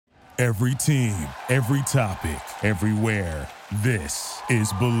Every team, every topic, everywhere. This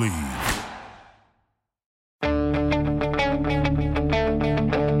is Believe.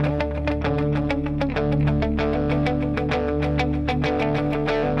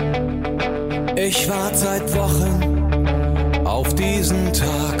 Ich warte seit Wochen auf diesen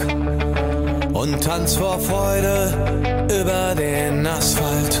Tag und tanz vor Freude über den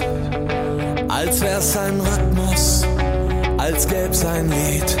Asphalt. Als wär's ein Rhythmus, als gäb's ein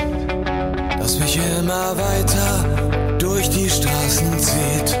Lied, das mich immer weiter durch die Straßen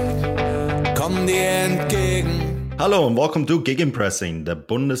zieht. Komm dir entgegen. Hello and welcome to Gegenpressing, the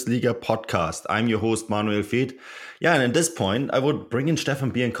Bundesliga podcast. I'm your host, Manuel Feth. Yeah, and at this point, I would bring in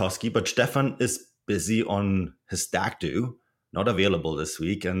Stefan Bienkowski, but Stefan is busy on his stag do, not available this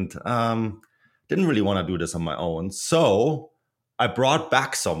week, and didn't really want to do this on my own. So I brought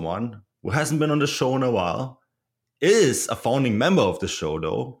back someone who hasn't been on the show in a while, is a founding member of the show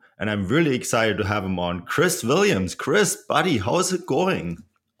though, and I'm really excited to have him on. Chris Williams. Chris, buddy, how's it going?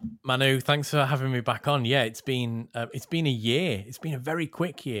 Manu, thanks for having me back on. Yeah, it's been a year. It's been a very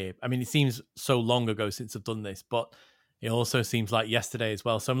quick year. I mean, it seems so long ago since I've done this, but it also seems like yesterday as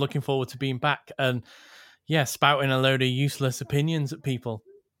well. So I'm looking forward to being back and, yeah, spouting a load of useless opinions at people.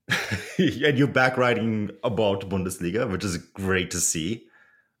 And you're back writing about Bundesliga, which is great to see.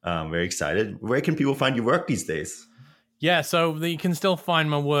 Very excited. Where can people find your work these days? Yeah, so you can still find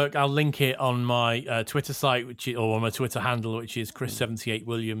my work. I'll link it on my Twitter site, or on my Twitter handle, which is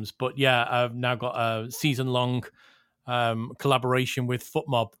Chris78Williams. But yeah, I've now got a season-long collaboration with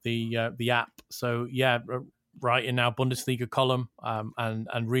FootMob, the app. So yeah, writing our Bundesliga column and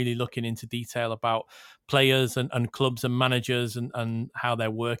really looking into detail about players and clubs and managers and how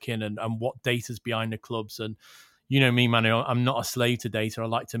they're working and what data's behind the clubs. And you know me, Manu, I'm not a slave to data. I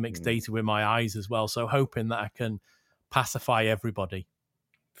like to mix data with my eyes as well. So hoping that I can pacify everybody.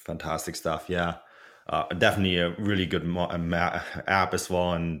 Fantastic stuff. Yeah. Definitely a really good app as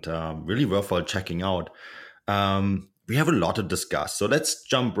well, and really worthwhile checking out. We have a lot to discuss, so let's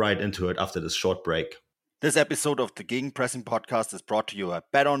jump right into it after this short break. This episode of the Gegenpressing podcast is brought to you by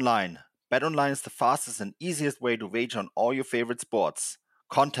BetOnline. BetOnline is the fastest and easiest way to wager on all your favorite sports,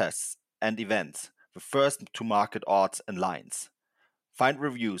 contests, and events with first-to-market odds and lines. Find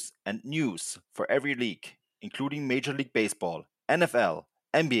reviews and news for every league, including Major League Baseball, NFL,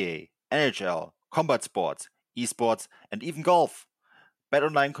 NBA, NHL, combat sports, esports, and even golf.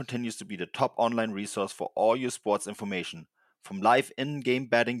 BetOnline continues to be the top online resource for all your sports information, from live in-game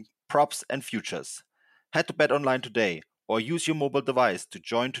betting, props, and futures. Head to BetOnline today or use your mobile device to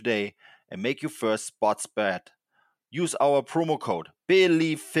join today and make your first sports bet. Use our promo code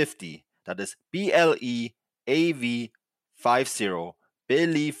BELIEVE50, that is BLEAV50,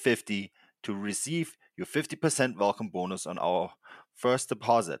 BELIEVE50, to receive your 50% welcome bonus on our first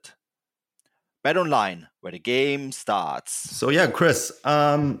deposit. BetOnline, where the game starts. So yeah, Chris,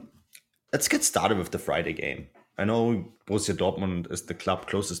 let's get started with the Friday game. I know Borussia Dortmund is the club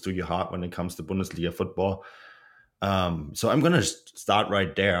closest to your heart when it comes to Bundesliga football. So I'm going to start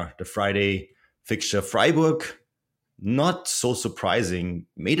right there. The Friday fixture, Freiburg, not so surprising,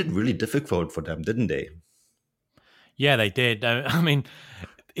 made it really difficult for them, didn't they? Yeah, they did. I mean,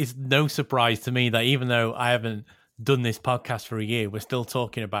 it's no surprise to me that even though I haven't done this podcast for a year, we're still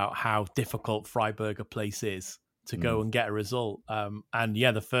talking about how difficult Freiburg a place is to go and get a result. And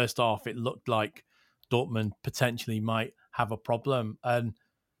yeah, the first half, it looked like Dortmund potentially might have a problem. And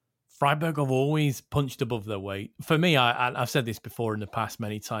Freiburg have always punched above their weight. For me, I've said this before in the past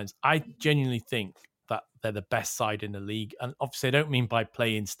many times, I genuinely think that they're the best side in the league. And obviously, I don't mean by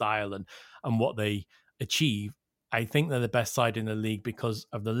playing style and what they achieve. I think they're the best side in the league because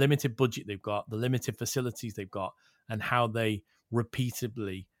of the limited budget they've got, the limited facilities they've got, and how they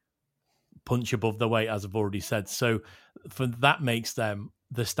repeatedly punch above their weight, as I've already said. So that makes them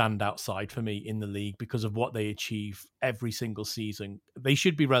the standout side for me in the league because of what they achieve every single season. They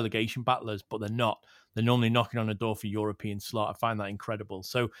should be relegation battlers, but they're not. They're normally knocking on the door for European slot. I find that incredible.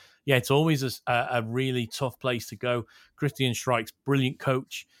 So yeah, it's always a really tough place to go. Christian Streich, brilliant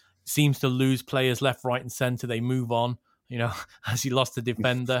coach, seems to lose players left, right, and centre. They move on, you know, as he lost a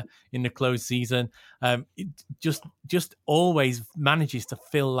defender in the closed season. It just always manages to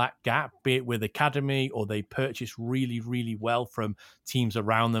fill that gap, be it with academy or they purchase really, really well from teams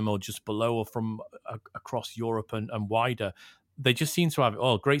around them or just below or from across Europe and wider. They just seem to have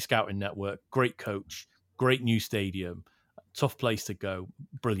great scouting network, great coach, great new stadium, tough place to go,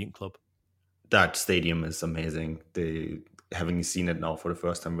 brilliant club. That stadium is amazing. Having seen it now for the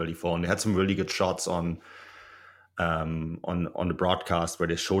first time, really fun. They had some really good shots on the broadcast where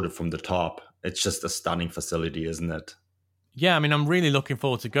they showed it from the top. It's just a stunning facility, isn't it? Yeah, I mean, I'm really looking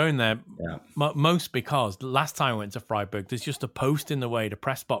forward to going there. Yeah. Most because the last time I went to Freiburg, there's just a post in the way, the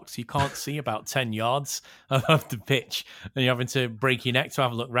press box. You can't see about 10 yards of the pitch, and you're having to break your neck to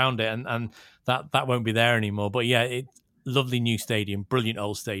have a look around it, and that won't be there anymore. But yeah, lovely new stadium, brilliant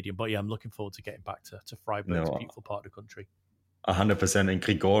old stadium. But yeah, I'm looking forward to getting back to Freiburg. It's a beautiful part of the country. 100%. And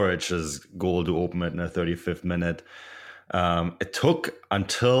Grigorić's goal to open it in the 35th minute. It took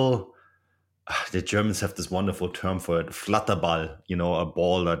until... The Germans have this wonderful term for it, Flatterball, a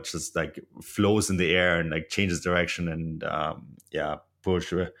ball that just like flows in the air and like changes direction. And poor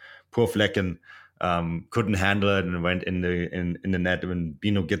Flecken couldn't handle it and went in the net when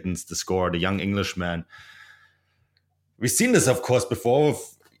Bino Gittens the score, the young Englishman. We've seen this, of course, before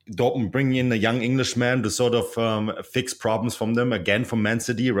with Dortmund bringing in a young Englishman to sort of fix problems from them, again from Man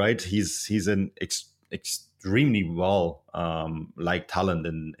City, right? He's an extremely well liked talent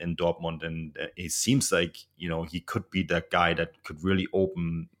in Dortmund, and it seems like he could be that guy that could really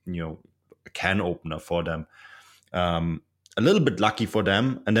open a can opener for them. A little bit lucky for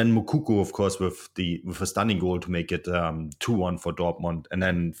them, and then Moukoko, of course, with a stunning goal to make it 2-1 for Dortmund, and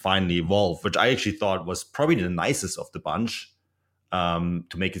then finally Wolf, which I actually thought was probably the nicest of the bunch,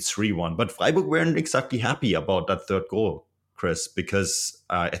 to make it 3-1. But Freiburg weren't exactly happy about that third goal, Chris, because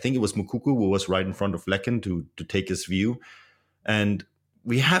I think it was Moukoko who was right in front of Flecken to take his view. And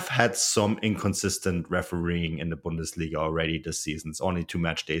we have had some inconsistent refereeing in the Bundesliga already this season. It's only 2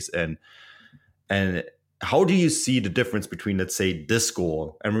 match days in. And how do you see the difference between, let's say, this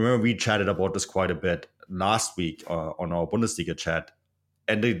goal? And remember, we chatted about this quite a bit last week on our Bundesliga chat.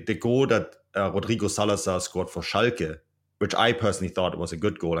 And the goal that Rodrigo Salazar scored for Schalke, which I personally thought was a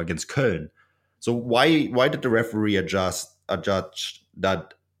good goal against Köln. So why did the referee adjudge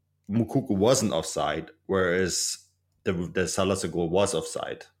that Moukoko wasn't offside, whereas the Salazar goal was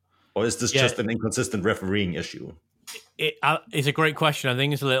offside? Or is this just an inconsistent refereeing issue? It's a great question. I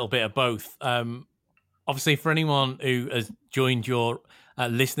think it's a little bit of both. Obviously, for anyone who has joined your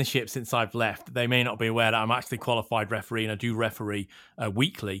listenership since I've left, they may not be aware that I'm actually qualified referee, and I do referee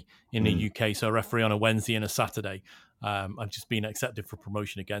weekly in the UK. So I referee on a Wednesday and a Saturday. I've just been accepted for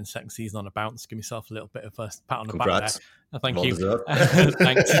promotion again, second season on a bounce. Give myself a little bit of a pat on the back there. Thank you.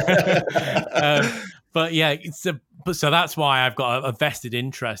 Thanks. But yeah, so that's why I've got a vested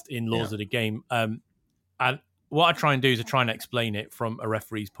interest in laws of the game. And what I try and do is I try and explain it from a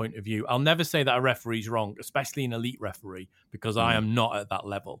referee's point of view. I'll never say that a referee's wrong, especially an elite referee, because I am not at that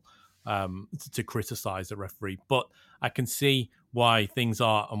level to criticize a referee. But I can see why things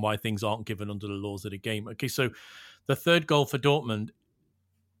are and why things aren't given under the laws of the game. Okay, so the third goal for Dortmund,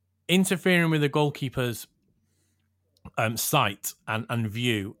 interfering with the goalkeeper's sight and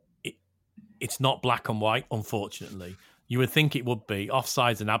view, it's not black and white, unfortunately. You would think it would be.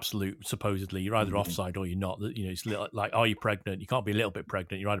 Offside's an absolute, supposedly. You're either offside or you're not. It's like, are you pregnant? You can't be a little bit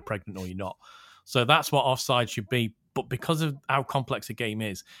pregnant. You're either pregnant or you're not. So that's what offside should be. But because of how complex a game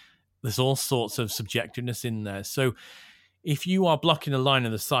is, there's all sorts of subjectiveness in there. So if you are blocking the line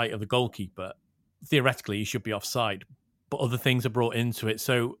of the sight of the goalkeeper, theoretically you should be offside. But other things are brought into it.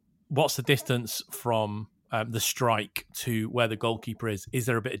 So what's the distance from the strike to where the goalkeeper is? Is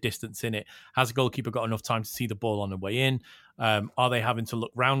there a bit of distance in it? Has the goalkeeper got enough time to see the ball on the way in? Are they having to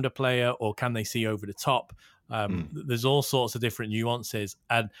look round a player, or can they see over the top? There's all sorts of different nuances.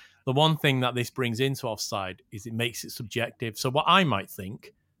 And the one thing that this brings into offside is it makes it subjective. So what I might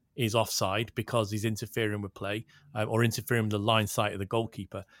think is offside because he's interfering with play or interfering with the line sight of the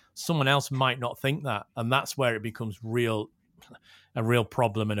goalkeeper, someone else might not think that. And that's where it becomes a real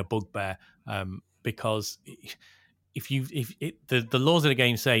problem and a bugbear. Because the laws of the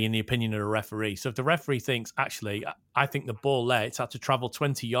game say, in the opinion of the referee, so if the referee thinks, actually, I think the ball there, it's had to travel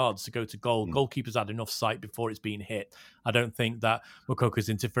 20 yards to go to goal, goalkeeper's had enough sight before it's been hit. I don't think that Moukoko's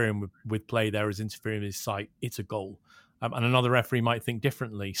interfering with play there is interfering with his sight. It's a goal. And another referee might think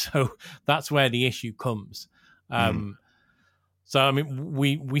differently. So that's where the issue comes. So, I mean,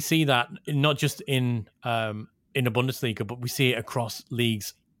 we see that not just in the Bundesliga, but we see it across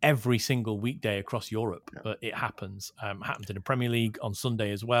leagues every single weekday across Europe. But it happens. Happened in the Premier League on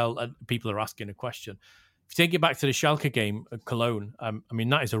Sunday as well. And people are asking a question. If you take it back to the Schalke game at Cologne, I mean,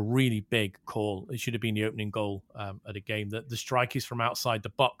 that is a really big call. It should have been the opening goal at a game. The strike is from outside the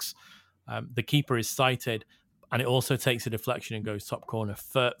box. The keeper is sighted, and it also takes a deflection and goes top corner.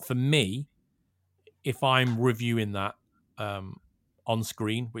 For me, if I'm reviewing that on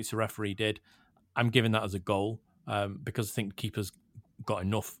screen, which the referee did, I'm giving that as a goal because I think the keeper's got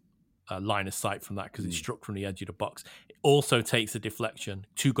enough line of sight from that because it's struck from the edge of the box. It also takes a deflection.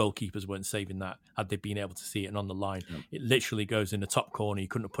 2 goalkeepers weren't saving that had they been able to see it and on the line. It literally goes in the top corner. You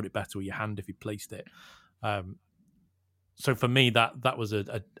couldn't have put it better with your hand if you placed it. So for me, that was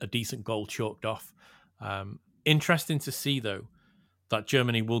a decent goal chalked off. Interesting to see, though, that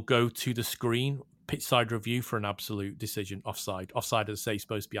Germany will go to the screen, pitch side review for an absolute decision, offside. Offside, as I say, is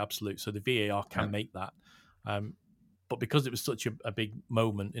supposed to be absolute, so the VAR can make that. But because it was such a big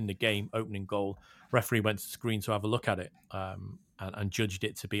moment in the game, opening goal, referee went to the screen to have a look at it and judged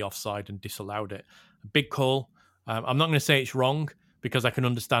it to be offside and disallowed it. A big call. I'm not going to say it's wrong because I can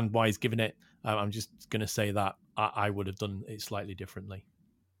understand why he's given it. I'm just going to say that I would have done it slightly differently.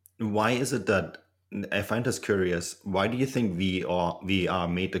 Why is it that, I find this curious, why do you think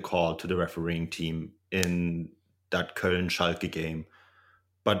VR made the call to the refereeing team in that Köln-Schalke game,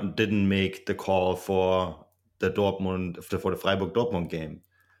 but didn't make the call for the Freiburg-Dortmund game?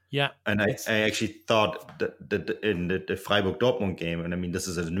 Yeah. And I actually thought that in the Freiburg-Dortmund game, and I mean, this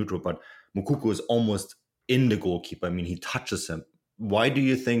is as a neutral, but Moukoko is almost in the goalkeeper. I mean, he touches him. Why do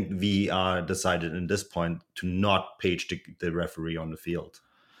you think VR decided in this point to not page the referee on the field?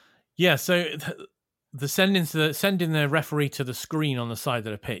 Yeah, so the sending the referee to the screen on the side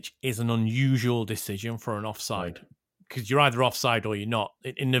of the pitch is an unusual decision for an offside. Right. Because you're either offside or you're not.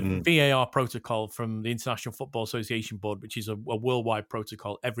 In the VAR protocol from the International Football Association Board, which is a worldwide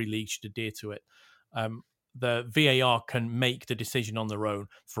protocol, every league should adhere to it. The VAR can make the decision on their own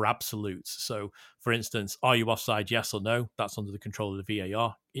for absolutes. So, for instance, are you offside, yes or no? That's under the control of the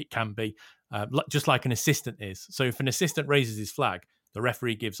VAR. It can be, just like an assistant is. So if an assistant raises his flag, the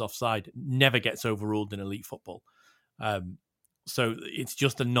referee gives offside, never gets overruled in elite football. So it's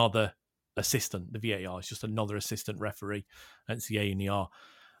just another assistant. The VAR is just another assistant referee. That's the A and the R.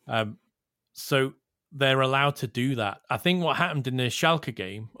 So they're allowed to do that. I think what happened in the Schalke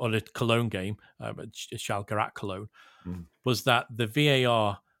game, or the Cologne game, Schalke at Cologne, was that the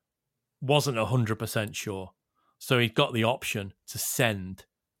VAR wasn't 100% sure. So he got the option to send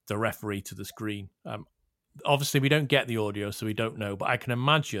the referee to the screen. Obviously, we don't get the audio, so we don't know. But I can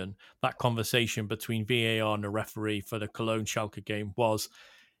imagine that conversation between VAR and the referee for the Cologne Schalke game was,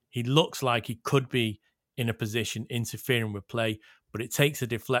 he looks like he could be in a position interfering with play, but it takes a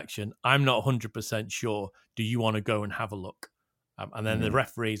deflection. I'm not 100% sure. Do you want to go and have a look? And then the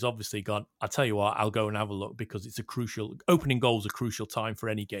referee's obviously gone, I'll tell you what, I'll go and have a look, because it's opening goal's a crucial time for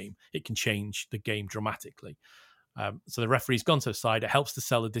any game. It can change the game dramatically. So the referee's gone to the side. It helps to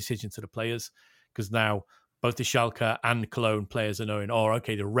sell the decision to the players, because now both the Schalke and Cologne players are knowing,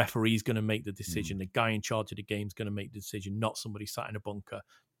 okay, the referee's going to make the decision. The guy in charge of the game is going to make the decision, not somebody sat in a bunker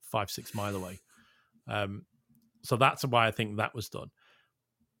 5-6 miles away. So that's why I think that was done.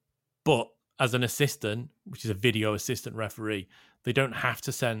 But as an assistant, which is a video assistant referee, they don't have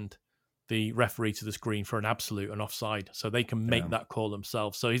to send the referee to the screen for an absolute and offside. So they can make that call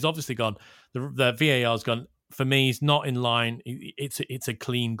themselves. So he's obviously gone, the VAR's gone, for me, he's not in line. It's a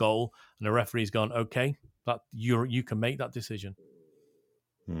clean goal. And the referee's gone, okay, that you can make that decision.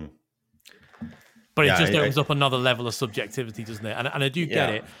 But it just opens up another level of subjectivity, doesn't it? And I do get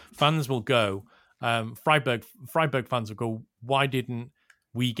it. Fans will go, Freiburg fans will go, why didn't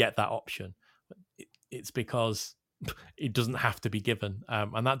we get that option? It's because it doesn't have to be given.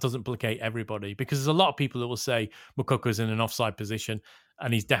 And that doesn't placate everybody, because there's a lot of people that will say Moukoko's in an offside position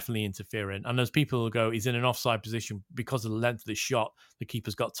and he's definitely interfering. And there's people who go, he's in an offside position because of the length of the shot. The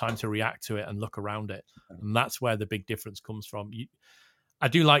keeper's got time to react to it and look around it. And that's where the big difference comes from. I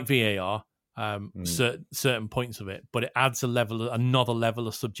do like VAR, certain points of it, but it adds another level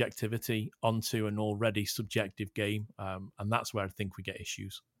of subjectivity onto an already subjective game. And that's where I think we get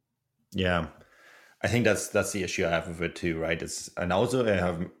issues. Yeah. I think that's the issue I have with it too, right?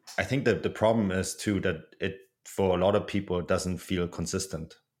 I think that the problem is too that it, for a lot of people, it doesn't feel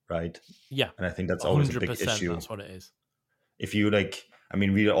consistent, right? Yeah. And I think that's always a big issue. That's what it is. If you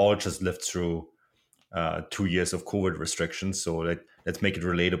we all just lived through 2 years of COVID restrictions, so let's make it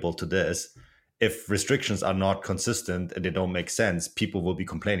relatable to this. If restrictions are not consistent and they don't make sense, people will be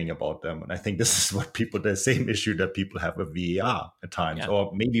complaining about them. And I think this is the same issue that people have with VAR at times,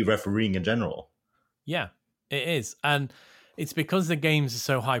 or maybe refereeing in general. Yeah, it is. And it's because the games are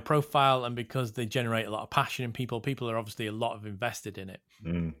so high profile and because they generate a lot of passion in people. People are obviously a lot of invested in it.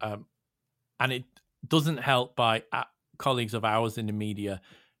 And it doesn't help by colleagues of ours in the media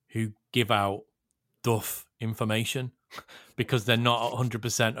who give out duff information because they're not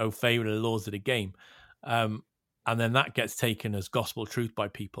 100% au fait with the laws of the game. And then that gets taken as gospel truth by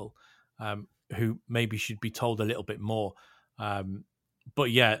people who maybe should be told a little bit more.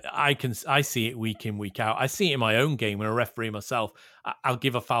 But yeah, I see it week in, week out. I see it in my own game when I referee myself. I'll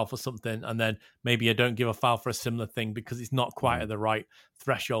give a foul for something and then maybe I don't give a foul for a similar thing because it's not quite at the right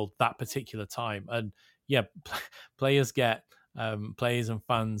threshold that particular time. And yeah, players get players and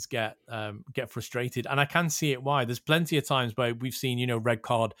fans get frustrated, and I can see it why. There's plenty of times where we've seen, red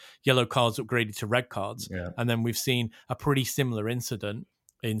card, yellow cards upgraded to red cards, and then we've seen a pretty similar incident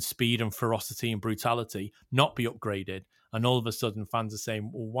in speed and ferocity and brutality not be upgraded, and all of a sudden fans are saying,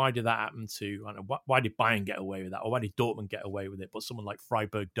 well, why did that happen to, I don't know, why did Bayern get away with that, or why did Dortmund get away with it, but someone like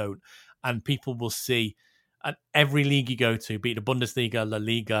Freiburg don't? And people will see at every league you go to, be it the Bundesliga, La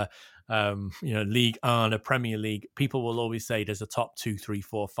Liga, League and a Premier League, people will always say there's a top 2, 3,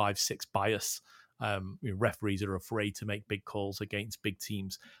 4, 5, 6 bias. Referees are afraid to make big calls against big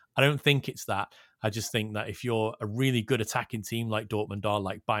teams. I don't think it's that. I just think that if you're a really good attacking team like Dortmund are,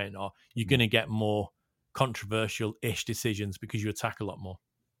 like Bayern are, you're going to get more controversial-ish decisions because you attack a lot more.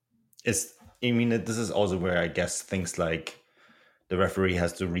 This is also where I guess things like the referee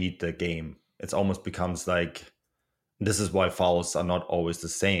has to read the game. It almost becomes like, this is why fouls are not always the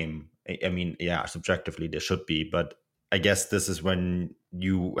same. I mean, yeah, subjectively they should be, but I guess this is when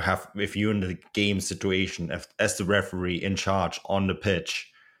if you're in the game situation as the referee in charge on the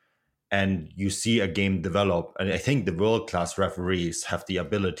pitch, and you see a game develop, and I think the world-class referees have the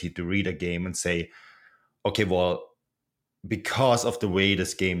ability to read a game and say, okay, well, because of the way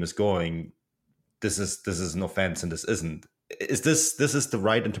this game is going, this is an offense and this isn't. Is this the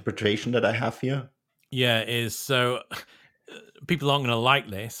right interpretation that I have here? Yeah, it is. So people aren't going to like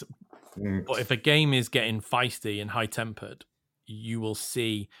this, but if a game is getting feisty and high-tempered, you will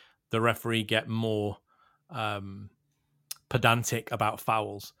see the referee get more pedantic about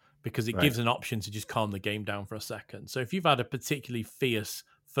fouls, because it gives an option to just calm the game down for a second. So if you've had a particularly fierce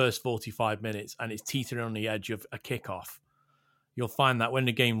first 45 minutes and it's teetering on the edge of a kickoff, you'll find that when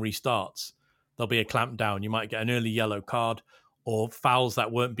the game restarts, there'll be a clamp down. You might get an early yellow card, or fouls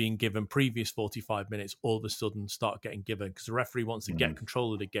that weren't being given previous 45 minutes all of a sudden start getting given because the referee wants to get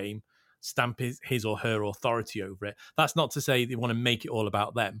control of the game, stamp his or her authority over it. That's not to say they want to make it all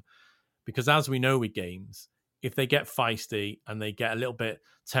about them, because as we know with games, if they get feisty and they get a little bit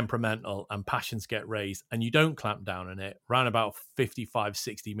temperamental and passions get raised and you don't clamp down on it, around about 55,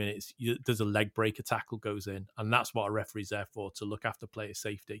 60 minutes, there's a leg breaker tackle goes in. And that's what a referee's there for, to look after player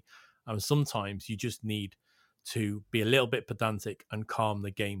safety. And sometimes you just need to be a little bit pedantic and calm the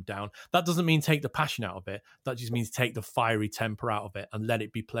game down. That doesn't mean take the passion out of it. That just means take the fiery temper out of it and let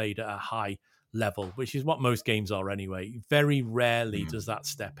it be played at a high level, which is what most games are anyway. Very rarely does that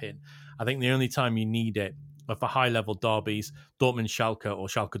step in. I think the only time you need it for high-level derbies, Dortmund Schalke or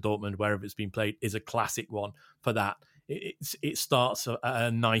Schalke Dortmund, wherever it's been played, is a classic one for that. It starts at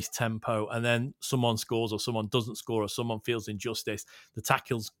a nice tempo, and then someone scores or someone doesn't score or someone feels injustice. The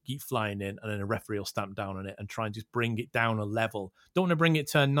tackles keep flying in, and then a referee will stamp down on it and try and just bring it down a level. Don't want to bring it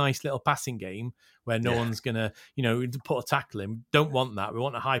to a nice little passing game where no one's going to, put a tackle in. Don't want that. We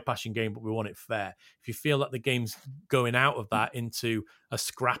want a high passing game, but we want it fair. If you feel that the game's going out of that into a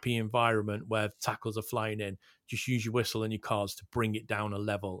scrappy environment where tackles are flying in, just use your whistle and your cards to bring it down a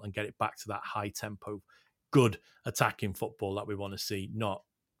level and get it back to that high tempo, good attacking football that we want to see, not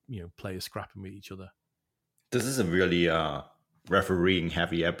players scrapping with each other. This is a really refereeing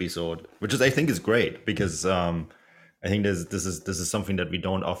heavy episode, which I think is great, because I think this is something that we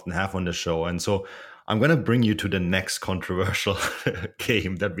don't often have on the show. And so I'm going to bring you to the next controversial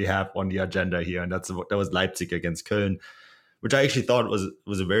game that we have on the agenda here, and that was Leipzig against Köln, which I actually thought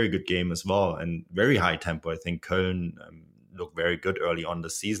was a very good game as well, and very high tempo. I think Köln looked very good early on the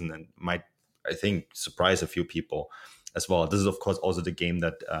season and might, I think, surprise a few people as well. This is, of course, also the game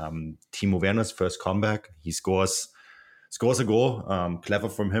that Timo Werner's first comeback. He scores a goal. Clever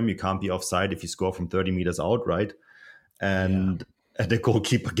from him. You can't be offside if you score from 30 meters out, right? And the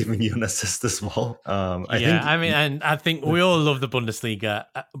goalkeeper giving you an assist as well. I think we all love the Bundesliga,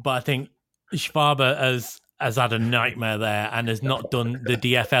 but I think Schwaber has had a nightmare there and has not done the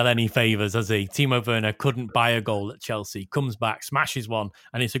DFL any favours, has he? Timo Werner couldn't buy a goal at Chelsea, comes back, smashes one,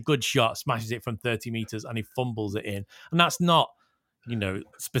 and it's a good shot, smashes it from 30 metres, and he fumbles it in. And that's not,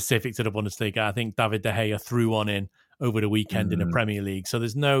 specific to the Bundesliga. I think David De Gea threw one in over the weekend in the Premier League. So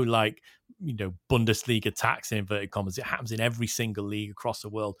there's no Bundesliga tax in inverted commas. It happens in every single league across the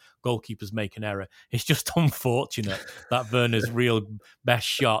world. Goalkeepers make an error. It's just unfortunate that Werner's real best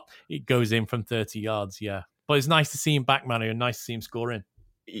shot, it goes in from 30 yards. Yeah. But it's nice to see him back, Manu, and nice to see him scoring.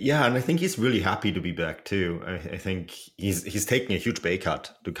 Yeah, and I think he's really happy to be back too. I think he's taking a huge pay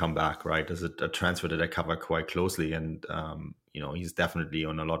cut to come back, right? As a transfer that I cover quite closely, and he's definitely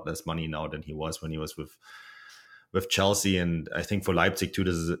on a lot less money now than he was when he was with Chelsea. And I think for Leipzig too,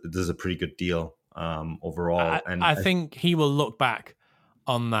 this is a pretty good deal overall. I think he will look back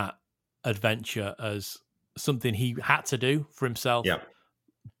on that adventure as something he had to do for himself. Yeah.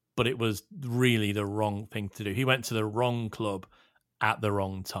 but it was really the wrong thing to do. He went to the wrong club at the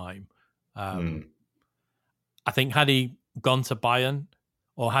wrong time. I think had he gone to Bayern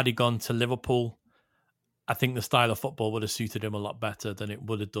or had he gone to Liverpool, I think the style of football would have suited him a lot better than it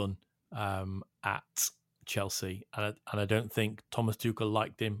would have done at Chelsea. And I don't think Thomas Tuchel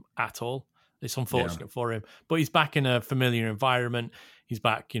liked him at all. It's unfortunate for him. But he's back in a familiar environment. He's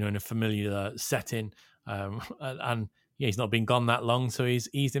back, in a familiar setting. And he's not been gone that long, so he's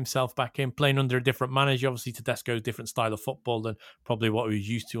eased himself back in, playing under a different manager. Obviously, Tedesco's different style of football than probably what he was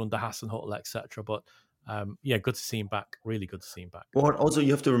used to under Hasenhüttl, etc. But good to see him back. Really good to see him back. But also,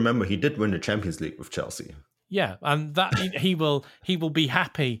 you have to remember he did win the Champions League with Chelsea. Yeah, and that he will be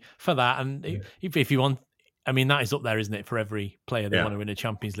happy for that. And if you want, I mean, that is up there, isn't it, for every player? They want to win a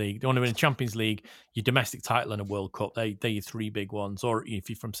Champions League. They want to win a Champions League, your domestic title, and a World Cup. They're your three big ones. Or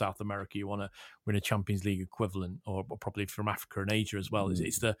if you're from South America, you want to win a Champions League equivalent, or probably from Africa and Asia as well.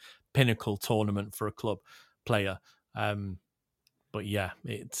 It's the pinnacle tournament for a club player. But yeah,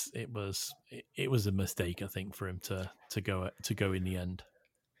 it was a mistake, I think, for him to go in the end.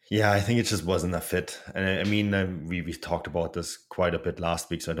 Yeah, I think it just wasn't a fit. And I mean, we talked about this quite a bit last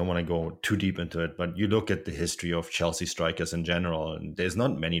week, so I don't want to go too deep into it. But you look at the history of Chelsea strikers in general, and there's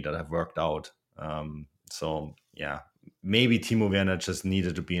not many that have worked out. So yeah, maybe Timo Werner just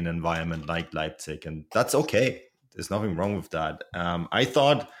needed to be in an environment like Leipzig, and that's okay. There's nothing wrong with that. I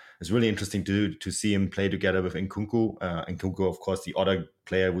thought it's really interesting to see him play together with Nkunku. Nkunku, of course, the other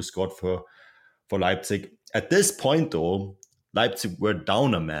player who scored for Leipzig. At this point, though, Leipzig were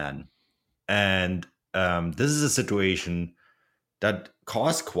down a man. And this is a situation that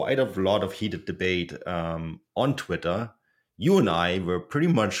caused quite a lot of heated debate on Twitter. You and I were pretty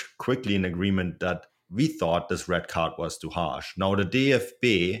much quickly in agreement that we thought this red card was too harsh. Now, the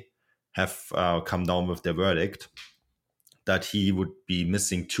DFB have come down with their verdict that he would be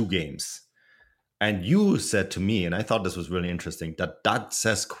missing 2 games. And you said to me, and I thought this was really interesting, that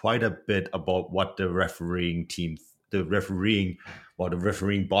says quite a bit about what the refereeing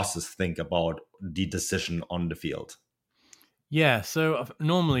bosses think about the decision on the field. Yeah, so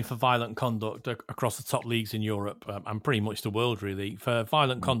normally for violent conduct across the top leagues in Europe, and pretty much the world really, for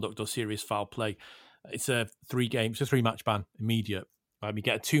violent conduct or serious foul play, it's a 3-match ban, immediate. You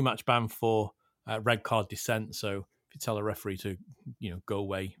get a 2-match ban for red card dissent. So if you tell a referee to go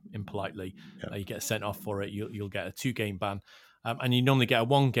away impolitely, you get sent off for it. You'll get a 2-game ban, and you normally get a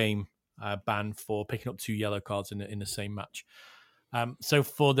 1-game ban for picking up 2 yellow cards in the same match. So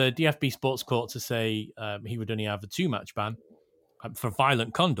for the DFB Sports Court to say he would only have a 2-match ban for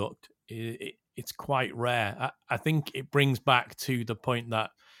violent conduct, it's quite rare. I think it brings back to the point that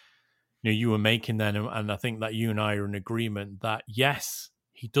you were making then, and I think that you and I are in agreement that yes,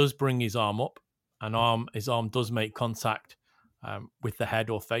 he does bring his arm up, and his arm does make contact with the head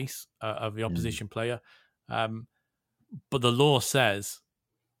or face of the opposition player. But the law says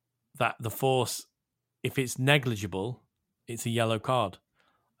that the force, if it's negligible, it's a yellow card.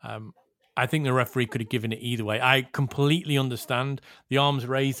 I think the referee could have given it either way. I completely understand the arm's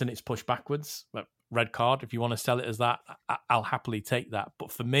raised and it's pushed backwards. Red card, if you want to sell it as that, I'll happily take that.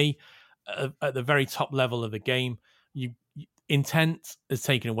 But for me, at the very top level of the game, intent is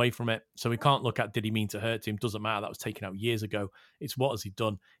taken away from it. So we can't look at, did he mean to hurt him? Doesn't matter. That was taken out years ago. It's what has he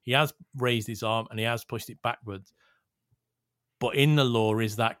done? He has raised his arm and he has pushed it backwards. But in the law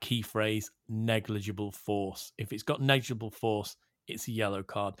is that key phrase, negligible force. If it's got negligible force, it's a yellow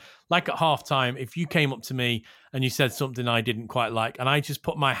card. Like at halftime, if you came up to me and you said something I didn't quite like, and I just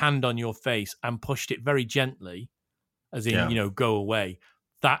put my hand on your face and pushed it very gently, as in, go away,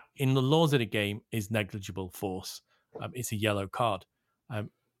 that in the laws of the game is negligible force. It's a yellow card.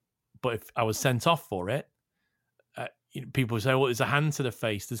 But if I was sent off for it, people say, well, it's a hand to the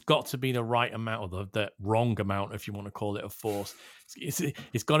face. There's got to be the right amount, or the wrong amount, if you want to call it, of force.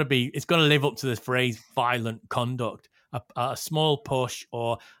 It's got to live up to this phrase, violent conduct. A small push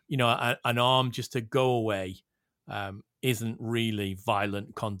or, an arm just to go away isn't really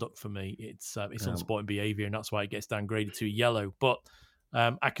violent conduct for me. It's unsporting behaviour, and that's why it gets downgraded to yellow. But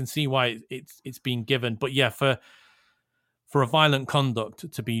I can see why it's been given. But yeah, for a violent conduct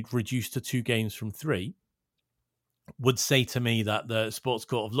to be reduced to 2 games from 3 would say to me that the sports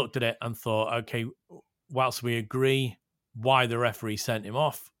court have looked at it and thought, okay, whilst we agree why the referee sent him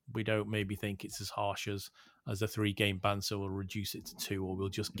off, we don't maybe think it's as harsh as a 3-game ban, so we'll reduce it to 2, or we'll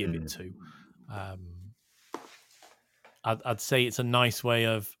just give it 2. I'd say it's a nice way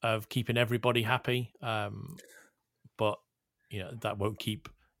of keeping everybody happy, but that won't keep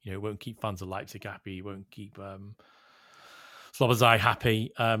fans of Leipzig happy. It won't keep Szoboszlai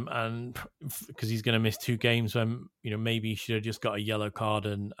happy, and because he's going to miss 2 games when, maybe he should have just got a yellow card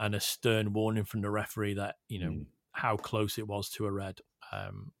and a stern warning from the referee that, how close it was to a red.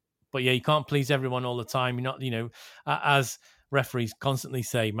 But yeah, you can't please everyone all the time. You're not, as referees constantly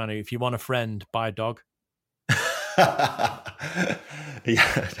say, Manu, if you want a friend, buy a dog. Yeah,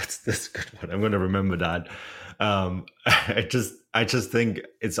 that's a good one. I'm going to remember that. I just think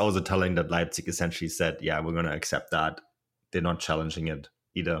it's also telling that Leipzig essentially said, yeah, we're going to accept that. They're not challenging it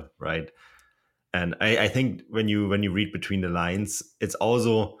either, right? And I think when you read between the lines, it's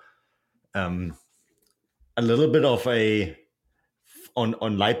also a little bit of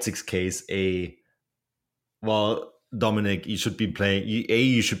on Leipzig's case, Dominic, you should be playing.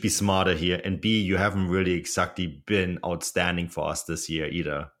 You should be smarter here, and B, you haven't really exactly been outstanding for us this year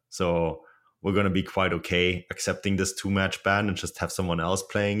either. So we're going to be quite okay accepting this 2-match ban and just have someone else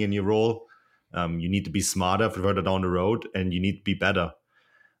playing in your role. You need to be smarter further down the road, and you need to be better.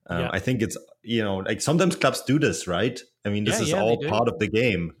 I think it's, like sometimes clubs do this, right? I mean, this is all part of the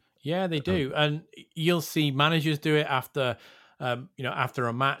game. Yeah, they do. And you'll see managers do it after, after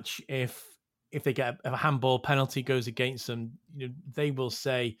a match. If they get a handball penalty goes against them, they will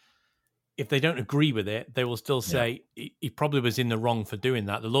say, if they don't agree with it, they will still say he probably was in the wrong for doing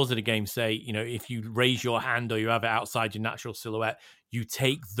that. The laws of the game say, if you raise your hand or you have it outside your natural silhouette, you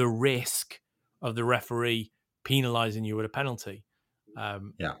take the risk of the referee penalizing you with a penalty.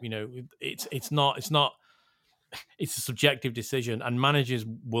 It's a subjective decision, and managers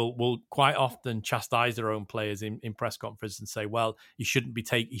will quite often chastise their own players in press conference and say, well, he shouldn't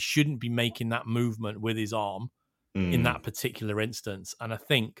be making that movement with his arm in that particular instance. And I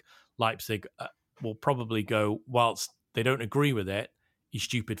think Leipzig will probably go, whilst they don't agree with it, he's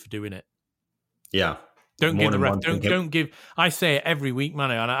stupid for doing it. Yeah. Don't give the ref. Don't give. I say it every week,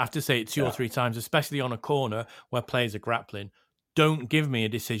 man, and I have to say it 2 or 3 times, especially on a corner where players are grappling. Don't give me a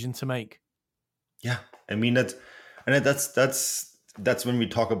decision to make. Yeah, I mean that's when we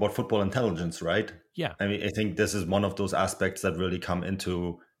talk about football intelligence, right? Yeah. I mean, I think this is one of those aspects that really come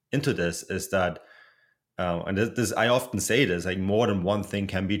into this, is that, and this I often say this, like, more than one thing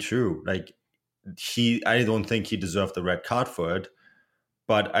can be true. Like, I don't think he deserved the red card for it,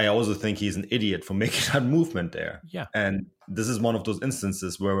 but I also think he's an idiot for making that movement there. Yeah. And this is one of those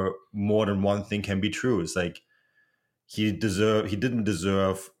instances where more than one thing can be true. It's like he didn't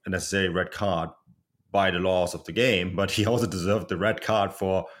deserve a necessary red card by the laws of the game, but he also deserved the red card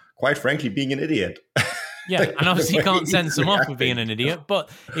for, quite frankly, being an idiot. Yeah, like, and obviously you can't send him off for being an idiot. But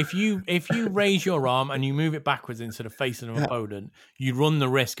if you raise your arm and you move it backwards into the face of an opponent, you run the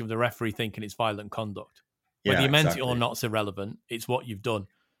risk of the referee thinking it's violent conduct. Whether you meant it or not is irrelevant. It's what you've done.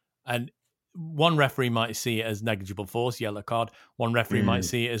 And one referee might see it as negligible force, yellow card. One referee might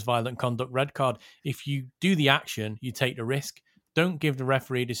see it as violent conduct, red card. If you do the action, you take the risk. Don't give the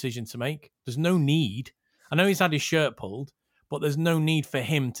referee a decision to make. There's no need. I know he's had his shirt pulled, but there's no need for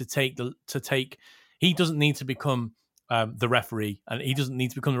him to take. He doesn't need to become the referee, and he doesn't need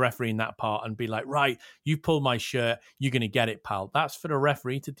to become the referee in that part and be like, right, you pulled my shirt, you're going to get it, pal. That's for the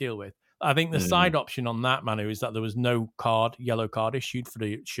referee to deal with. I think the side option on that, Manu, is that there was no yellow card issued for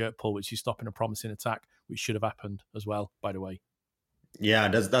the shirt pull, which is stopping a promising attack, which should have happened as well, by the way. Yeah,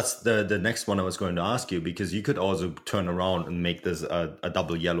 that's the next one I was going to ask you, because you could also turn around and make this a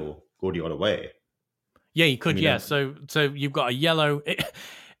double yellow, go the other way. Yeah, you could. So you've got a yellow.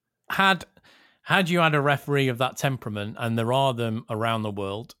 Had you had a referee of that temperament, and there are them around the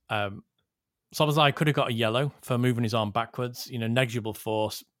world, Szoboszlai could have got a yellow for moving his arm backwards. Negligible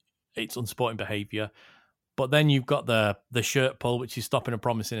force. It's unsporting behaviour. But then you've got the shirt pull, which is stopping a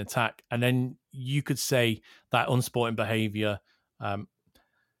promising attack, and then you could say that unsporting behaviour.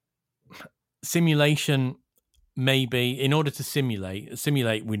 Simulation, maybe. In order to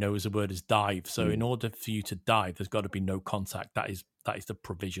simulate, we know as a word is dive. So in order for you to dive, there's got to be no contact. That is the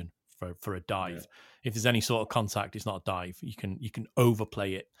provision for a dive. Yeah. If there's any sort of contact, it's not a dive. You can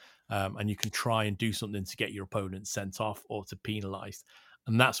overplay it, and you can try and do something to get your opponent sent off or to penalised.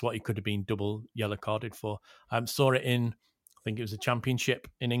 And that's what he could have been double yellow carded for. Saw it in, I think it was a championship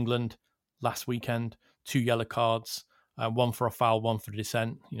in England last weekend. 2 yellow cards. One for a foul, one for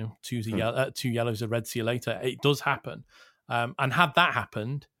dissent. 2 yellows, a red, see you later. It does happen. And had that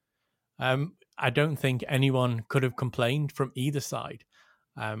happened, I don't think anyone could have complained from either side.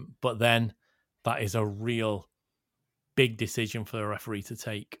 But then that is a real big decision for the referee to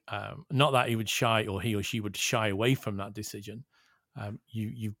take. Not that he or she would shy away from that decision.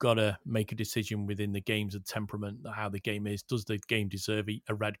 You've got to make a decision within the game's temperament, how the game is. Does the game deserve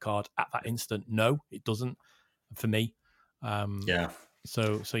a red card at that instant? No, it doesn't, for me.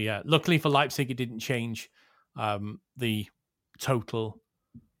 So yeah. Luckily for Leipzig, it didn't change the total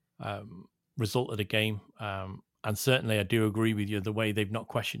result of the game. And certainly I do agree with you, the way they've not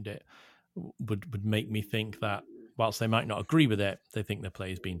questioned it would make me think that whilst they might not agree with it, they think their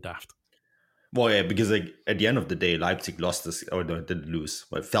play is being daft. Well, yeah, because like at the end of the day, Leipzig lost this, or no, didn't lose.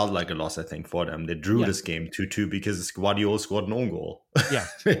 Well, it felt like a loss, I think, for them. They drew this game 2-2 because Guardiola scored an own goal. Yeah.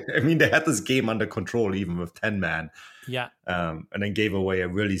 I mean, they had this game under control, even with 10 man. Yeah. And then gave away a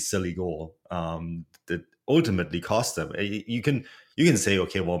really silly goal that ultimately cost them. You can say,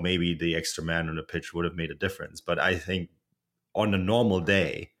 okay, well, maybe the extra man on the pitch would have made a difference. But I think on a normal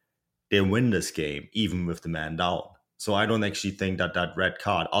day, they win this game, even with the man down. So I don't actually think that red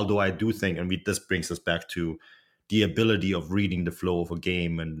card, although I do think, and this brings us back to the ability of reading the flow of a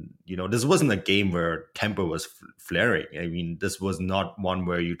game. And, this wasn't a game where temper was flaring. I mean, this was not one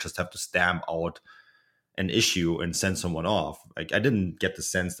where you just have to stamp out an issue and send someone off. Like, I didn't get the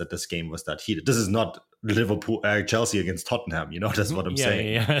sense that this game was that heated. This is not Chelsea against Tottenham. That's what I'm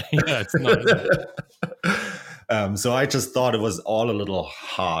saying. Yeah, it's not. So I just thought it was all a little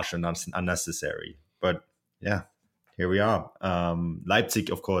harsh and unnecessary. But yeah, here we are. Leipzig,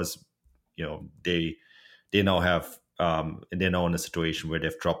 of course, they now have they're now in a situation where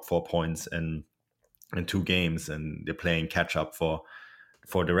they've dropped 4 points in 2 games, and they're playing catch up for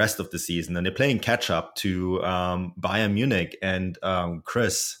the rest of the season, and they're playing catch up to Bayern Munich. And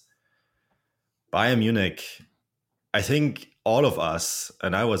Chris, Bayern Munich, I think all of us,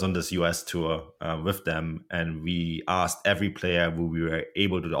 and I was on this US tour with them, and we asked every player who we were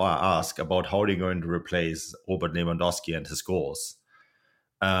able to ask about how they're going to replace Robert Lewandowski and his goals.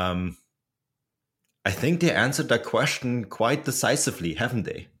 I think they answered that question quite decisively, haven't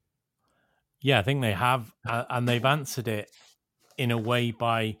they? Yeah, I think they have, and they've answered it in a way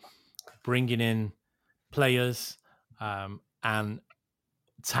by bringing in players and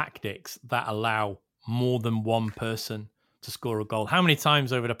tactics that allow more than one person to score a goal. How many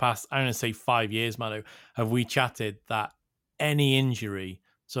times over the past, I'm going to say 5 years, Manu, have we chatted that any injury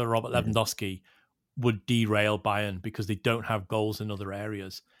to Robert Lewandowski would derail Bayern because they don't have goals in other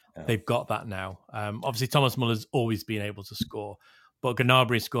areas? Yeah. They've got that now. Obviously, Thomas Muller's always been able to score, but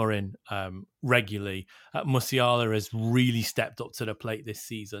Gnabry is scoring regularly. Musiala has really stepped up to the plate this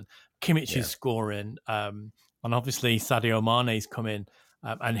season. Kimmich is scoring. And obviously, Sadio Mane's come in.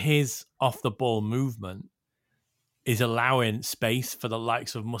 And his off-the-ball movement is allowing space for the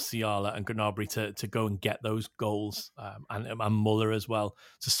likes of Musiala and Gnabry to go and get those goals, and Muller as well,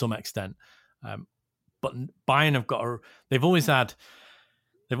 to some extent. But Bayern have they've always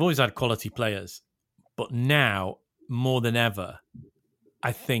had quality players, but now, more than ever,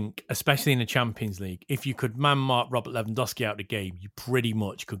 I think, especially in the Champions League, if you could man-mark Robert Lewandowski out of the game, you pretty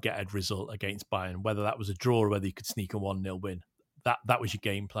much could get a result against Bayern, whether that was a draw or whether you could sneak a 1-0 win. That was your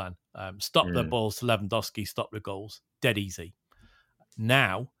game plan. Stop the balls to Lewandowski, stop the goals. Dead easy.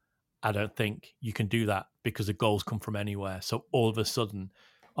 Now, I don't think you can do that because the goals come from anywhere. So all of a sudden,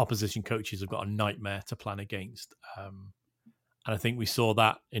 opposition coaches have got a nightmare to plan against. And I think we saw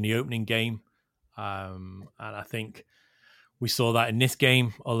that in the opening game. And I think we saw that in this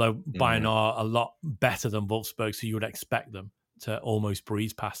game, although Bayern are a lot better than Wolfsburg, so you would expect them to almost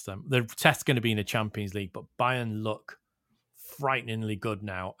breeze past them. The test's going to be in the Champions League, but Bayern look frighteningly good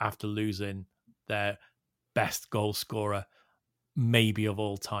now after losing their best goal scorer, maybe of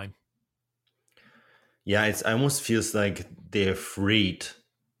all time. Yeah, it almost feels like they're freed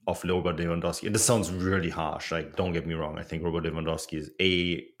of Robert Lewandowski. This sounds really harsh. Like, don't get me wrong. I think Robert Lewandowski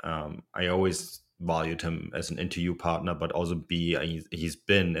is I always valued him as an interview partner, but also B, he's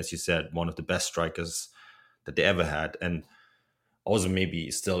been, as you said, one of the best strikers that they ever had. And also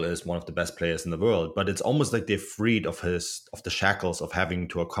maybe still is one of the best players in the world, but it's almost like they're freed of the shackles of having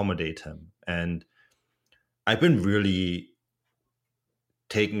to accommodate him. And I've been really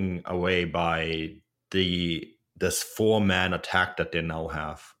taken away by this 4-man attack that they now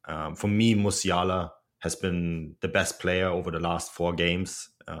have. For me, Musiala has been the best player over the last 4 games.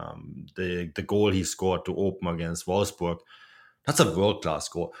 The goal he scored to open against Wolfsburg, that's a world-class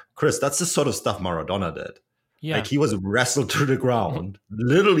goal. Chris, that's the sort of stuff Maradona did. Yeah. Like, he was wrestled to the ground,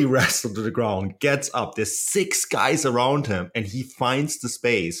 literally wrestled to the ground, gets up. There's 6 guys around him, and he finds the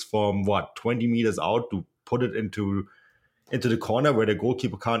space from 20 meters out to put it into the corner where the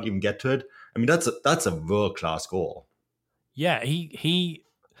goalkeeper can't even get to it. I mean, that's a world-class goal. Yeah, he's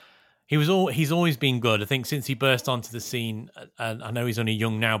always been good. I think since he burst onto the scene, and I know he's only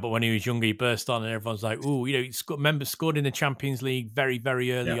young now, but when he was younger, he burst on, and everyone's like, "Ooh, he scored in the Champions League very,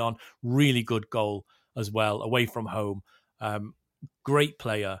 very early on. Really good goal as well, away from home. Great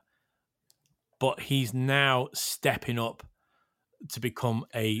player, but he's now stepping up to become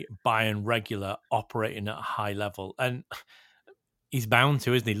a Bayern regular, operating at a high level. And he's bound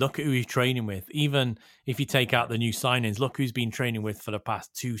to, isn't he? Look at who he's training with. Even if you take out the new signings, look who's been training with for the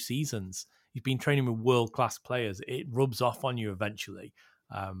past 2 seasons. He's been training with world-class players. It rubs off on you eventually.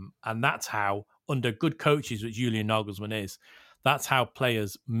 And that's how, under good coaches, which Julian Nagelsmann is, that's how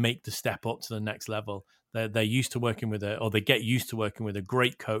players make the step up to the next level. They're used to working with they get used to working with a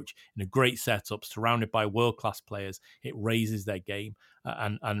great coach in a great setup, surrounded by world-class players. It raises their game.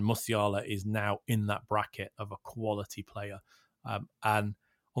 And Musiala is now in that bracket of a quality player. And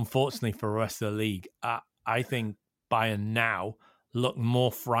unfortunately for the rest of the league, I think Bayern now look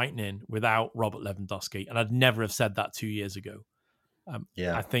more frightening without Robert Lewandowski. And I'd never have said that 2 years ago.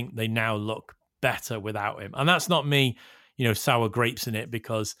 I think they now look better without him. And that's not me, sour grapes in it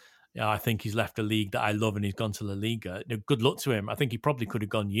because I think he's left a league that I love and he's gone to La Liga. Good luck to him. I think he probably could have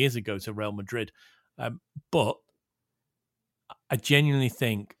gone years ago to Real Madrid. But I genuinely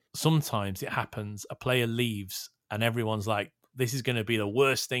think sometimes it happens, a player leaves and everyone's like, this is going to be the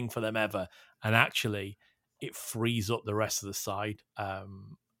worst thing for them ever. And actually, it frees up the rest of the side.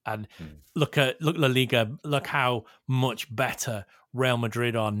 And look La Liga, look how much better Real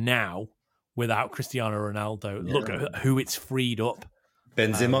Madrid are now without Cristiano Ronaldo. Yeah. Look at who it's freed up.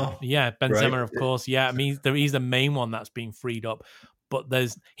 Benzema. Benzema, right? Of course. Yeah, I mean, he's the main one that's been freed up. But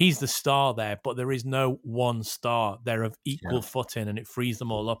he's the star there, but there is no one star. They're of equal footing and it frees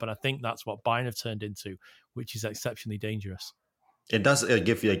them all up. And I think that's what Bayern have turned into, which is exceptionally dangerous. It does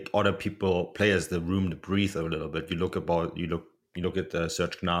give other players the room to breathe a little bit. You look at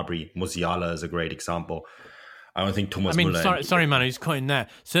Serge Gnabry. Musiala is a great example. I don't think Thomas Müller... Sorry, man, he's cutting there.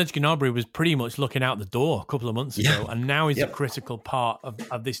 Serge Gnabry was pretty much looking out the door a couple of months ago, and now he's a critical part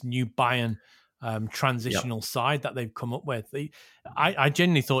of this new Bayern transitional side that they've come up with. I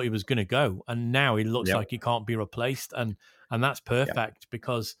genuinely thought he was going to go, and now he looks like he can't be replaced, and that's perfect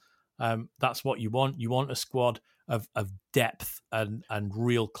because that's what you want. You want a squad of depth and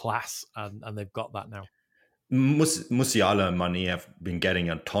real class, and they've got that now. Musiala and Mane have been getting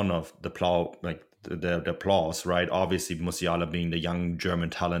a ton of the applause, right? Obviously, Musiala being the young German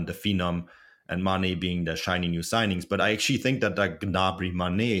talent, the phenom, and Mane being the shiny new signings. But I actually think that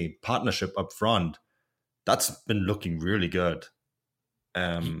Gnabry-Mane partnership up front, that's been looking really good.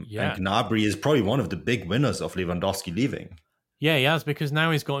 And Gnabry is probably one of the big winners of Lewandowski leaving. Yeah, he has, because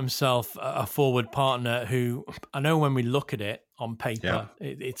now he's got himself a forward partner who, I know when we look at it on paper,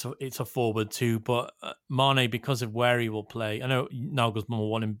 it's a forward too, but Mane, because of where he will play, I know Nagelsmann will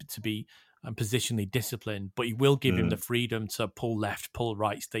want him to be positionally disciplined, but he will give him the freedom to pull left, pull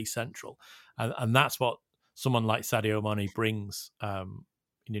right, stay central. And that's what someone like Sadio Mane brings.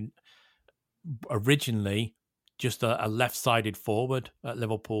 Originally, just a left-sided forward at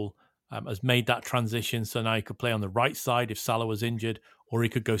Liverpool, has made that transition, so now he could play on the right side if Salah was injured, or he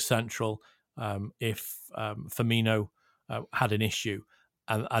could go central if Firmino had an issue.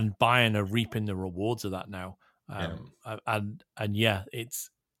 And Bayern are reaping the rewards of that now.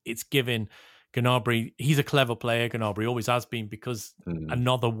 It's given Gnabry, he's a clever player, Gnabry always has been, because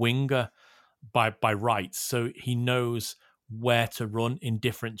another winger by rights, so he knows where to run in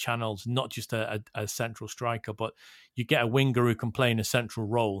different channels, not just a central striker, but you get a winger who can play in a central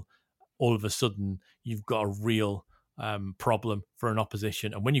role, all of a sudden you've got a real problem for an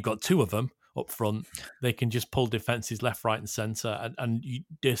opposition. And when you've got two of them up front, they can just pull defences left, right and centre, and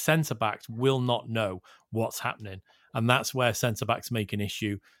the centre-backs will not know what's happening. And that's where centre-backs make an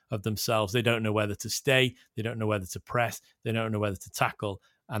issue of themselves. They don't know whether to stay, they don't know whether to press, they don't know whether to tackle,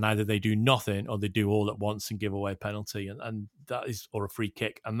 and either they do nothing or they do all at once and give away a penalty, and that is, or a free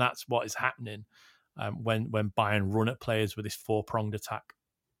kick. And that's what is happening when Bayern run at players with this four-pronged attack.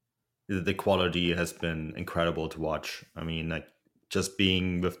 The quality has been incredible to watch. I mean, like, just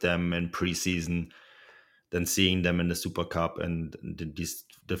being with them in preseason, then seeing them in the Super Cup and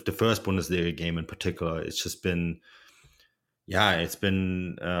the first Bundesliga game in particular, it's just been, it's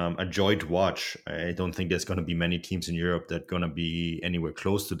been a joy to watch. I don't think there's going to be many teams in Europe that are going to be anywhere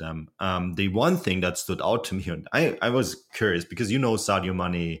close to them. The one thing that stood out to me, and I was curious because Sadio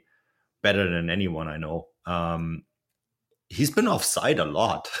Mane better than anyone I know. He's been offside a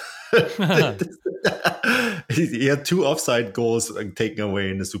lot. He had 2 offside goals taken away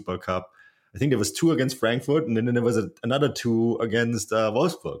in the Super Cup. I think there was 2 against Frankfurt, and then there was another 2 against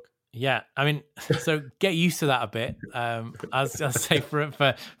Wolfsburg. Yeah, I mean, so get used to that a bit. As I say,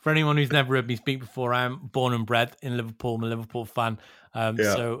 for anyone who's never heard me speak before, I'm born and bred in Liverpool. I'm a Liverpool fan.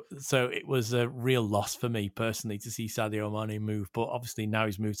 So it was a real loss for me personally to see Sadio Mane move. But obviously now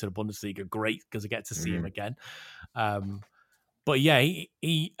he's moved to the Bundesliga. Great, because I get to see him again. But yeah,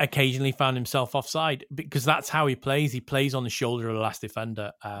 he occasionally found himself offside because that's how he plays. He plays on the shoulder of the last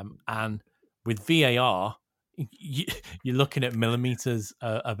defender. And with VAR, you're looking at millimeters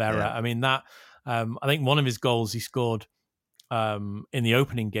of error. Yeah. I mean, that I think one of his goals he scored in the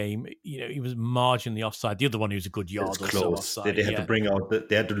opening game, he was marginally offside. The other one, he was a good yard or so offside. They had to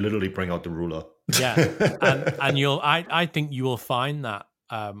they had to literally bring out the ruler. Yeah, and I think you will find that.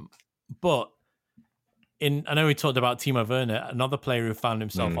 But I know we talked about Timo Werner, another player who found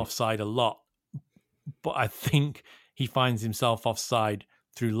himself offside a lot, but I think he finds himself offside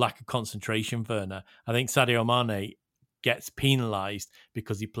through lack of concentration. Werner, I think Sadio Mane gets penalised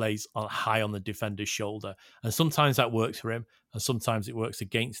because he plays high on the defender's shoulder, and sometimes that works for him, and sometimes it works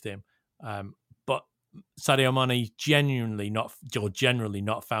against him. But Sadio Mane generally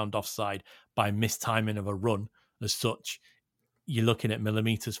not found offside by mistiming of a run as such. You're looking at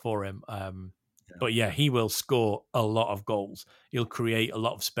millimeters for him. But yeah, he will score a lot of goals. He'll create a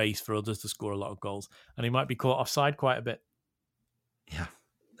lot of space for others to score a lot of goals, and he might be caught offside quite a bit. Yeah,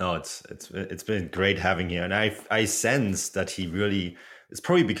 no, it's been great having here, and I sense that he really, it's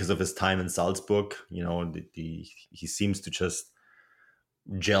probably because of his time in Salzburg. He seems to just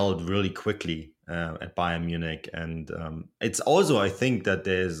gelled really quickly at Bayern Munich, and it's also, I think that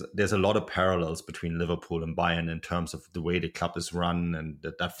there's a lot of parallels between Liverpool and Bayern in terms of the way the club is run and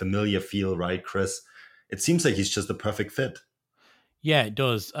that familiar feel, right, Chris? It seems like he's just the perfect fit. Yeah, it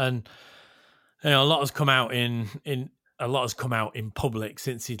does, and a lot has come out in public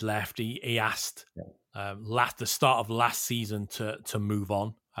since he'd left. He asked the start of last season to move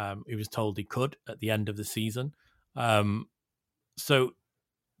on. He was told he could at the end of the season. So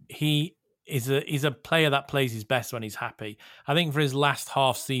he's a player that plays his best when he's happy. I think for his last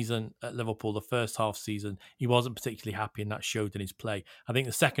half season at Liverpool, the first half season, he wasn't particularly happy, and that showed in his play. I think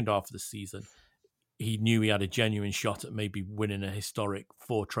the second half of the season, he knew he had a genuine shot at maybe winning a historic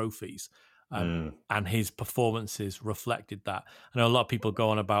 4 trophies. And his performances reflected that. I know a lot of people go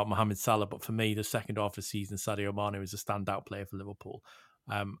on about Mohamed Salah, but for me, the second half of the season, Sadio Mane was a standout player for Liverpool.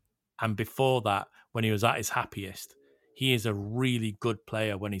 And before that, when he was at his happiest, he is a really good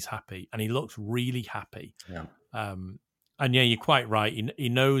player when he's happy, and he looks really happy. Yeah. And yeah, you're quite right. He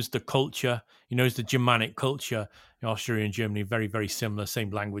knows the culture. He knows the Germanic culture. Austria and Germany, very, very similar,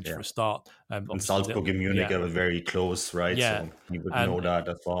 same language for a start. And Salzburg and Munich are very close, right? Yeah. So he would know that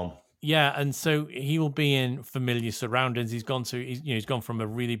as well. Yeah, and so he will be in familiar surroundings. He's gone from a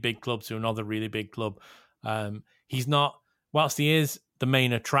really big club to another really big club. He's not, whilst he is the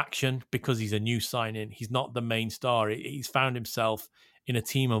main attraction because he's a new signing, he's not the main star. He's found himself in a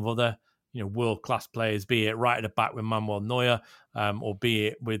team of other, world-class players, be it right at the back with Manuel Neuer, or be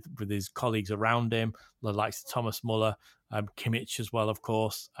it with his colleagues around him, the likes of Thomas Muller, Kimmich as well, of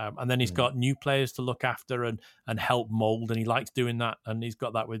course. And then he's got new players to look after and help mould, and he likes doing that. And he's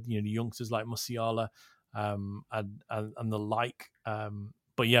got that with the youngsters like Musiala and the like.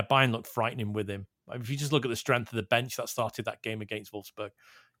 But yeah, Bayern looked frightening with him. If you just look at the strength of the bench that started that game against Wolfsburg,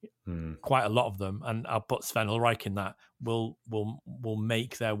 quite a lot of them, and I'll put Sven Ulreich in that, will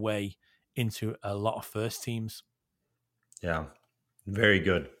make their way into a lot of first teams. Yeah, very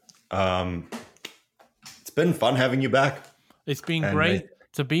good. It's been fun having you back. It's been great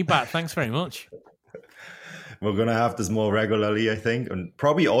to be back. Thanks very much. We're going to have this more regularly, I think, and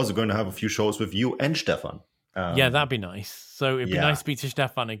probably also going to have a few shows with you and Stefan. Yeah, that'd be nice. So it'd be nice to speak to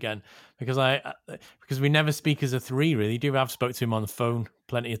Stefan again, because we never speak as a 3, really. I've spoke to him on the phone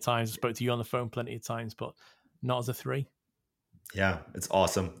plenty of times. I spoke to you on the phone plenty of times, but not as a 3. Yeah, it's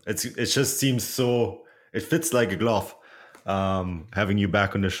awesome. It just seems so, it fits like a glove. Having you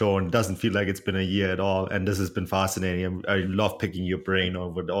back on the show, and it doesn't feel like it's been a year at all. And this has been fascinating. I love picking your brain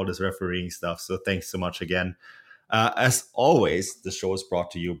over all this refereeing stuff. So thanks so much again. As always, the show is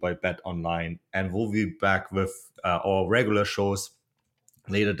brought to you by Bet Online, and we'll be back with our regular shows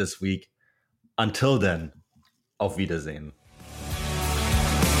later this week. Until then, auf Wiedersehen.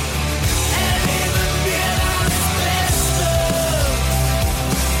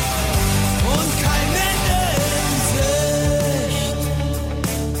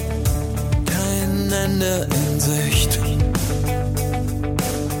 In Sicht.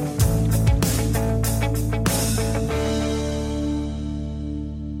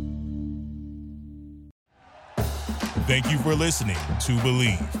 Thank you for listening to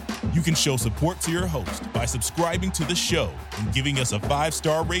Believe. You can show support to your host by subscribing to the show and giving us a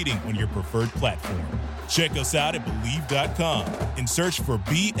 5-star rating on your preferred platform. Check us out at Believe.com and search for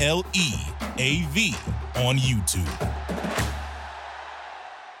BLEAV on YouTube.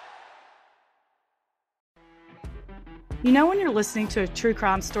 You know when you're listening to a true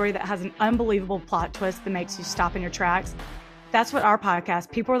crime story that has an unbelievable plot twist that makes you stop in your tracks? That's what our podcast,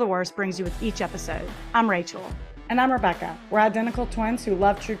 People Are the Worst, brings you with each episode. I'm Rachel. And I'm Rebecca. We're identical twins who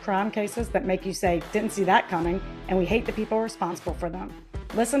love true crime cases that make you say, didn't see that coming, and we hate the people responsible for them.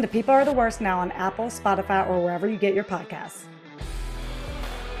 Listen to People Are the Worst now on Apple, Spotify, or wherever you get your podcasts.